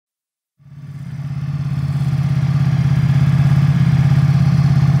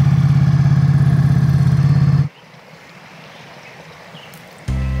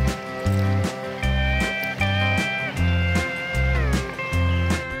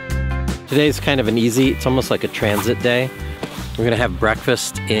Today's kind of an easy, it's almost like a transit day. We're gonna have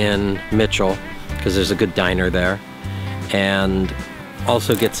breakfast in Mitchell, because there's a good diner there, and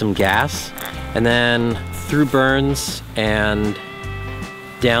also get some gas, and then through Burns and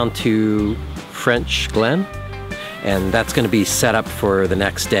down to French Glen, and that's gonna be set up for the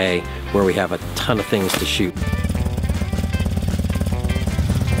next day where we have a ton of things to shoot.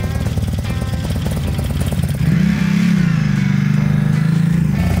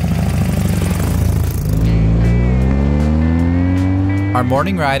 Our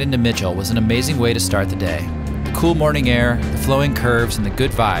morning ride into Mitchell was an amazing way to start the day. The cool morning air, the flowing curves, and the good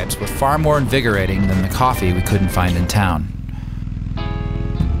vibes were far more invigorating than the coffee we couldn't find in town.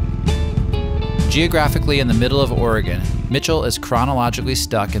 Geographically in the middle of Oregon, Mitchell is chronologically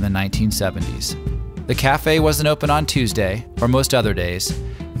stuck in the 1970s. The cafe wasn't open on Tuesday, or most other days,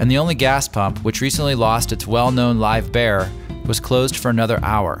 and the only gas pump, which recently lost its well-known live bear, was closed for another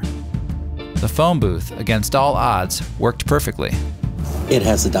hour. The phone booth, against all odds, worked perfectly. It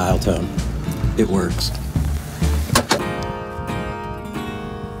has a dial tone. It works.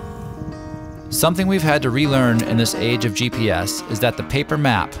 Something we've had to relearn in this age of GPS is that the paper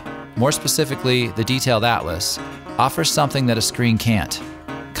map, more specifically the detailed atlas, offers something that a screen can't: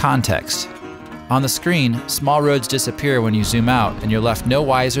 context. On the screen, small roads disappear when you zoom out and you're left no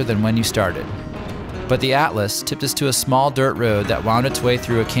wiser than when you started. But the atlas tipped us to a small dirt road that wound its way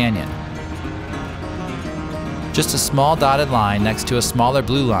through a canyon. Just a small dotted line next to a smaller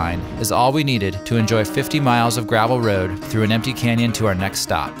blue line is all we needed to enjoy 50 miles of gravel road through an empty canyon to our next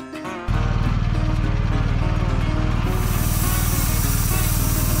stop.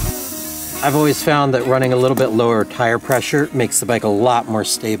 I've always found that running a little bit lower tire pressure makes the bike a lot more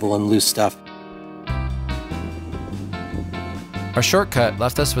stable and loose stuff. Our shortcut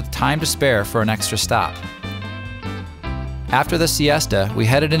left us with time to spare for an extra stop. After the siesta, we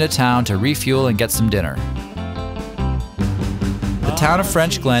headed into town to refuel and get some dinner. The town of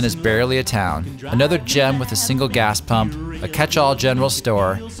French Glen is barely a town, another gem with a single gas pump, a catch-all general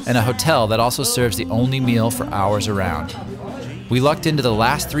store, and a hotel that also serves the only meal for hours around. We lucked into the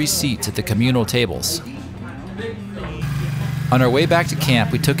last 3 seats at the communal tables. On our way back to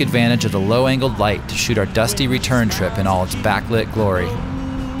camp, we took advantage of the low-angled light to shoot our dusty return trip in all its backlit glory.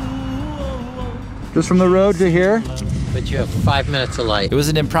 Just from the road to here? But you have 5 minutes of light. It was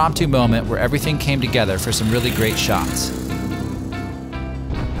an impromptu moment where everything came together for some really great shots.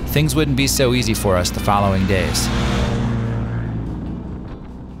 Things wouldn't be so easy for us the following days.